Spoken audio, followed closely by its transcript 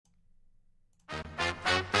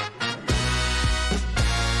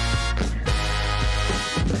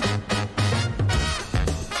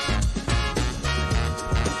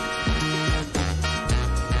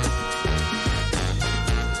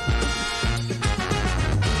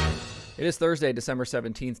It is Thursday, December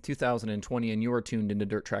 17th, 2020, and you are tuned into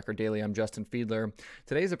Dirt Tracker Daily. I'm Justin Fiedler.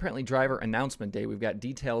 Today is apparently driver announcement day. We've got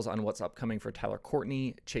details on what's upcoming for Tyler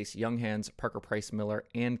Courtney, Chase Junghans, Parker Price-Miller,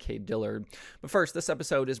 and Cade Dillard. But first, this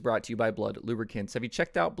episode is brought to you by Blood Lubricants. Have you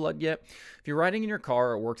checked out Blood yet? If you're riding in your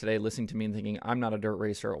car or at work today listening to me and thinking, I'm not a dirt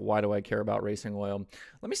racer, why do I care about racing oil?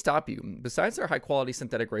 Let me stop you. Besides their high-quality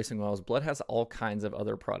synthetic racing oils, Blood has all kinds of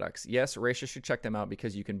other products. Yes, racers should check them out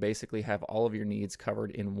because you can basically have all of your needs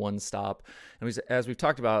covered in one stop. And as we've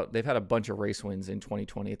talked about, they've had a bunch of race wins in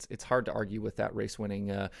 2020. It's hard to argue with that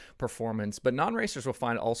race-winning performance, but non-racers will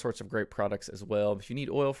find all sorts of great products as well. If you need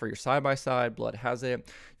oil for your side-by-side, Blood has it.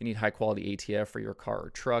 If you need high-quality ATF for your car or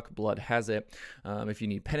truck, Blood has it. If you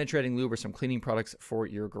need penetrating lube or some cleaning products for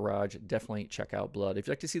your garage, definitely check out Blood. If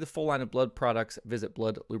you'd like to see the full line of Blood products, visit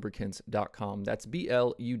bloodlubricants.com. That's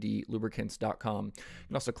BLUD lubricants.com. You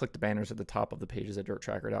can also click the banners at the top of the pages at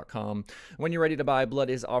DIRTRACKR.com. When you're ready to buy, Blood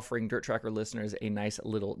is offering Dirt Tracker listeners a nice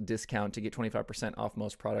little discount. To get 25% off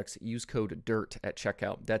most products, use code DIRT at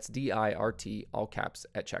checkout. That's DIRT, all caps,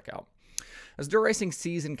 at checkout. As dirt racing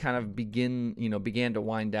season kind of began to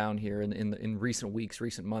wind down here in recent weeks,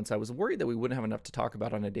 recent months, I was worried that we wouldn't have enough to talk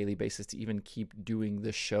about on a daily basis to even keep doing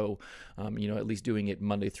this show, at least doing it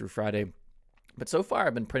Monday through Friday. But so far,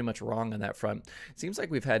 I've been pretty much wrong on that front. It seems like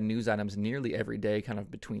we've had news items nearly every day, kind of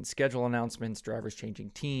between schedule announcements, drivers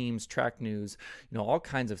changing teams, track news, all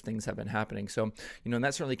kinds of things have been happening. So, and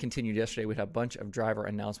that certainly continued yesterday. We had a bunch of driver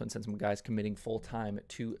announcements and some guys committing full-time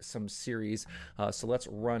to some series. So let's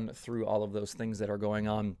run through all of those things that are going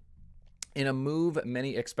on. In a move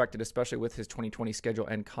many expected, especially with his 2020 schedule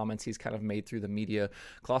and comments he's kind of made through the media,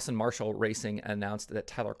 Clauson Marshall Racing announced that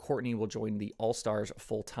Tyler Courtney will join the All-Stars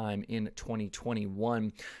full-time in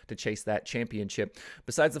 2021 to chase that championship.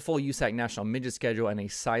 Besides the full USAC National Midget schedule and a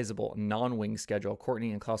sizable non-wing schedule,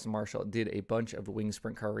 Courtney and Clauson Marshall did a bunch of wing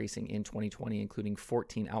sprint car racing in 2020, including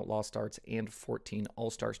 14 Outlaw starts and 14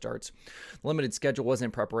 All-Star starts. The limited schedule was in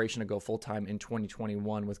preparation to go full-time in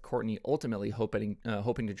 2021, with Courtney ultimately hoping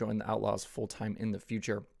to join the Outlaws full-time in the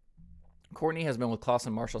future. Courtney has been with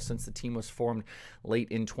Clauson Marshall since the team was formed late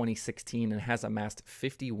in 2016 and has amassed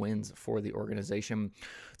 50 wins for the organization.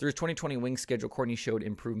 Through his 2020 wing schedule, Courtney showed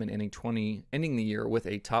improvement, ending the year with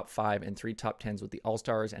a top 5 and 3 top 10s with the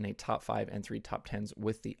All-Stars and a top 5 and 3 top 10s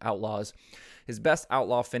with the Outlaws. His best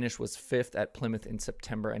Outlaw finish was 5th at Plymouth in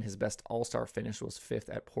September, and his best All-Star finish was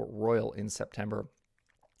 5th at Port Royal in September.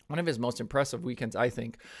 One of his most impressive weekends, I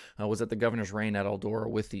think, was at the Governor's Reign at Eldora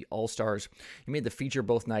with the All-Stars. He made the feature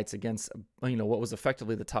both nights against, what was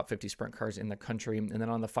effectively the top 50 sprint cars in the country, and then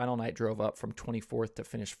on the final night drove up from 24th to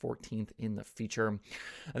finish 14th in the feature.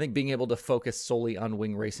 I think being able to focus solely on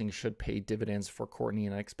wing racing should pay dividends for Courtney,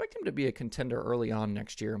 and I expect him to be a contender early on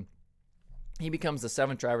next year. He becomes the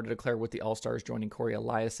 7th driver to declare with the All-Stars, joining Corey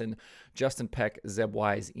Eliason, Justin Peck, Zeb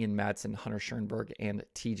Wise, Ian Madsen, Hunter Schoenberg, and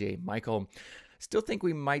TJ Michael. Still think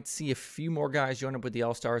we might see a few more guys join up with the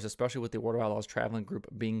All-Stars, especially with the World of Outlaws traveling group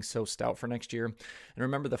being so stout for next year. And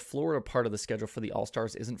remember, the Florida part of the schedule for the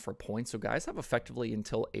All-Stars isn't for points, so guys have effectively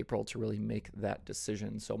until April to really make that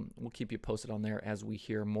decision. So we'll keep you posted on there as we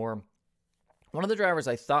hear more. One of the drivers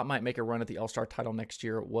I thought might make a run at the All-Star title next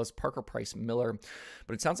year was Parker Price-Miller,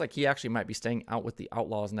 but it sounds like he actually might be staying out with the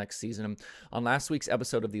Outlaws next season. On last week's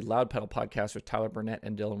episode of the Loud Pedal podcast with Tyler Burnett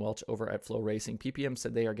and Dylan Welch over at Flow Racing, PPM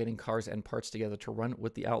said they are getting cars and parts together to run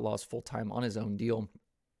with the Outlaws full-time on his own deal.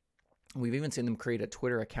 We've even seen them create a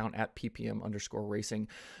Twitter account at ppm_racing,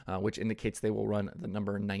 which indicates they will run the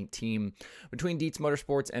number 19. Between Dietz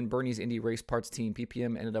Motorsports and Bernie's Indy Race Parts team,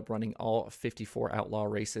 PPM ended up running all 54 Outlaw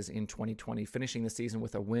races in 2020, finishing the season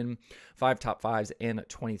with a win, 5 top 5s, and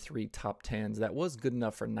 23 top 10s. That was good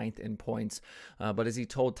enough for 9th in points, but as he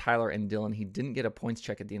told Tyler and Dylan, he didn't get a points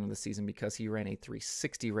check at the end of the season because he ran a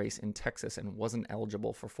 360 race in Texas and wasn't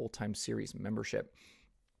eligible for full-time series membership.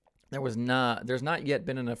 There's not yet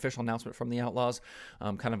been an official announcement from the Outlaws,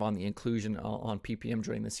 kind of on the inclusion on PPM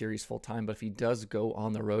joining the series full-time, but if he does go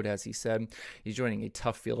on the road, as he said, he's joining a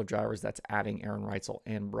tough field of drivers that's adding Aaron Reitzel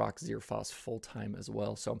and Brock Zierfoss full-time as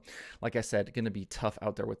well. So, like I said, going to be tough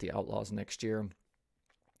out there with the Outlaws next year.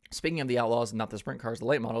 Speaking of the Outlaws, not the sprint cars, the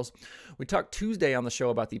late models, we talked Tuesday on the show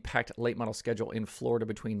about the packed late model schedule in Florida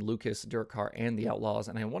between Lucas, DIRTRACKR, and the Outlaws,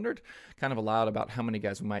 and I wondered kind of aloud about how many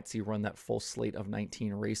guys we might see run that full slate of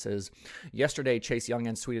 19 races. Yesterday, Chase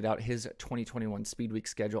Junghans tweeted out his 2021 Speed Week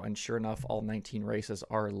schedule, and sure enough, all 19 races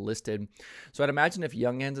are listed. So I'd imagine if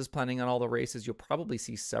Junghans is planning on all the races, you'll probably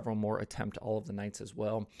see several more attempt all of the nights as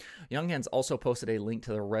well. Junghans also posted a link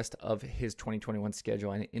to the rest of his 2021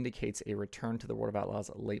 schedule, and it indicates a return to the World of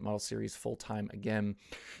Outlaws late late model series full-time again.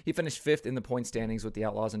 He finished 5th in the point standings with the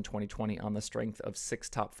Outlaws in 2020 on the strength of 6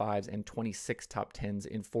 top 5s and 26 top 10s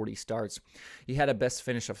in 40 starts. He had a best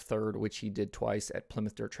finish of 3rd, which he did twice at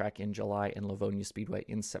Plymouth Dirt Track in July and Livonia Speedway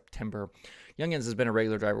in September. Junghans has been a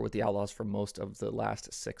regular driver with the Outlaws for most of the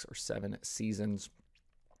last 6 or 7 seasons.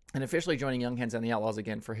 And officially joining Junghans and the Outlaws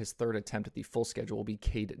again for his 3rd attempt at the full schedule will be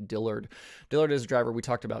Cade Dillard. Dillard is a driver we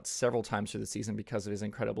talked about several times through the season because of his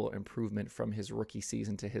incredible improvement from his rookie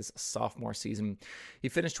season to his sophomore season. He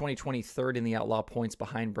finished 2020 3rd in the Outlaw points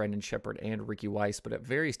behind Brendan Shepard and Ricky Weiss, but at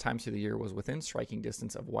various times through the year was within striking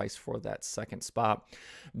distance of Weiss for that 2nd spot.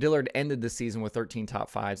 Dillard ended the season with 13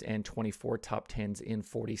 top 5s and 24 top 10s in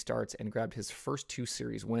 40 starts and grabbed his first 2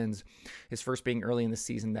 series wins. His first being early in the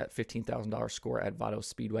season, that $15,000 score at Vado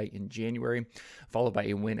Speedway in January, followed by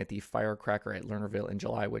a win at the Firecracker at Lernerville in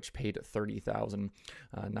July, which paid $30,000.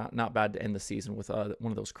 Not bad to end the season with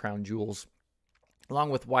one of those crown jewels. Along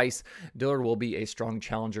with Weiss, Dillard will be a strong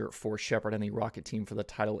challenger for Shepard and the Rocket team for the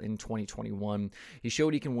title in 2021. He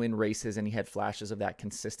showed he can win races, and he had flashes of that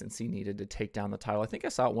consistency needed to take down the title. I think I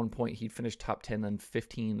saw at one point he finished top 10 in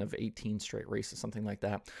 15 of 18 straight races, something like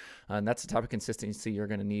that. And that's the type of consistency you're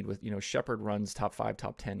going to need with, Shepard runs top 5,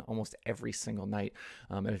 top 10 almost every single night.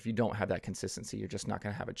 And if you don't have that consistency, you're just not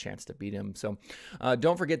going to have a chance to beat him. So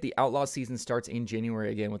don't forget the Outlaw season starts in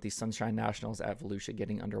January again with the Sunshine Nationals at Volusia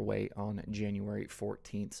getting underway on January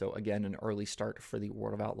 14th. So again, an early start for the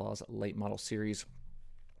World of Outlaws late model series.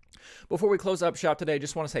 Before we close up shop today, I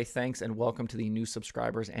just want to say thanks and welcome to the new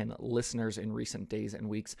subscribers and listeners in recent days and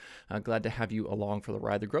weeks. Glad to have you along for the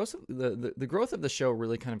ride. The growth of the show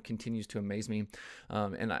really kind of continues to amaze me,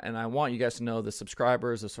 and I want you guys to know the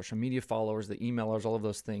subscribers, the social media followers, the emailers, all of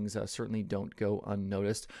those things certainly don't go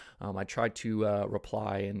unnoticed. I try to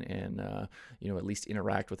reply and at least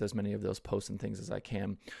interact with as many of those posts and things as I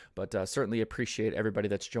can, but certainly appreciate everybody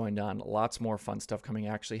that's joined on. Lots more fun stuff coming.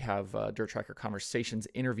 I actually have Dirt Tracker Conversations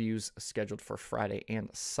interviews scheduled for Friday and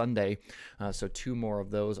Sunday. So 2 more of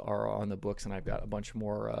those are on the books, and I've got a bunch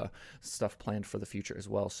more stuff planned for the future as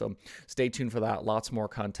well. So stay tuned for that. Lots more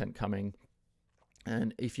content coming.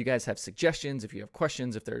 And if you guys have suggestions, if you have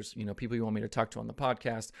questions, if there's, people you want me to talk to on the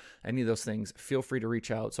podcast, any of those things, feel free to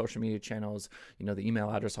reach out. Social media channels, the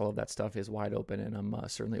email address, all of that stuff is wide open, and I'm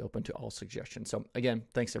certainly open to all suggestions. So again,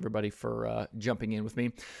 thanks everybody for jumping in with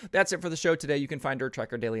me. That's it for the show today. You can find Dirt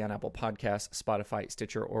Tracker Daily on Apple Podcasts, Spotify,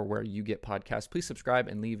 Stitcher, or where you get podcasts. Please subscribe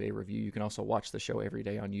and leave a review. You can also watch the show every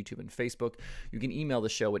day on YouTube and Facebook. You can email the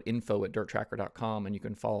show at info@dirttracker.com, and you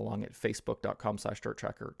can follow along at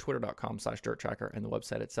facebook.com/dirttracker, twitter.com/dirttracker, and the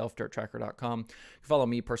website itself, DIRTRACKR.com. You can follow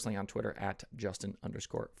me personally on Twitter at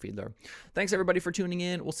Justin_Fiedler. Thanks everybody for tuning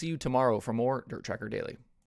in. We'll see you tomorrow for more Dirt Tracker Daily.